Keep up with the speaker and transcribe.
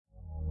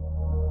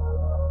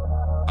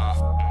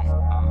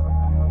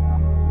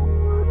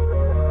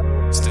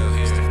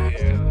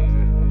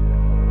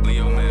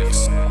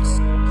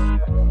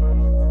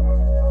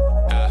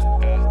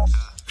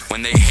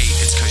When they hate,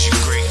 it's cause you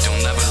great.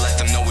 Don't ever let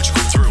them know what you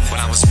go through. When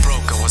I was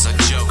broke, I was a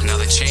joke. Now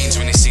they change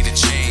when they see the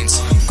chains.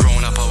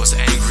 Growing up, I was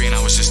angry and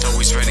I was just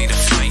always ready to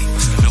fight.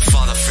 No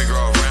father figure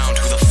around.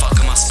 Who the fuck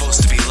am I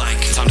supposed to be like?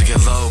 Time to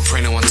get low,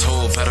 pray no one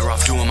told. Better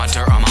off doing my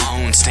dirt on my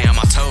own. Stay on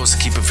my toes,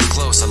 keep it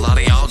close. A lot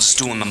of y'all just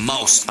doing the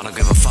most. I don't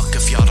give a fuck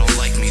if y'all don't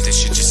like me. This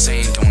shit you're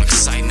saying don't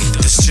excite me.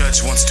 This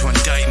judge wants to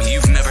indict me.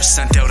 You've never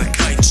sent out a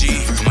kite, G.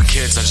 For my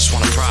kids, I just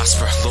wanna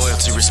prosper.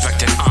 Loyalty,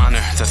 respect, and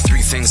honor. The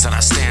three things that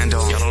I stand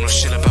on. Y'all don't know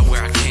shit about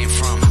where I came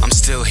from. I'm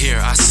still here,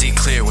 I see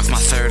clear. With my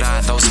third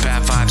eye, those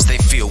bad vibes, they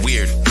feel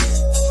weird.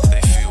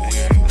 They feel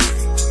weird.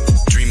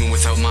 Dreaming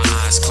without my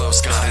eyes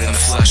closed. God in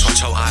the flesh, watch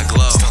how I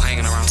glow. Still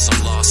hanging around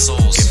some lost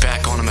souls. Get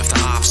back on them if the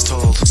ops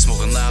told.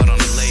 Smoking loud on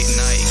a late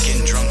night.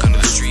 Getting drunk under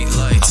the street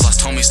lights. I've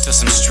lost homies to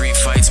some street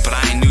fights, but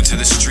I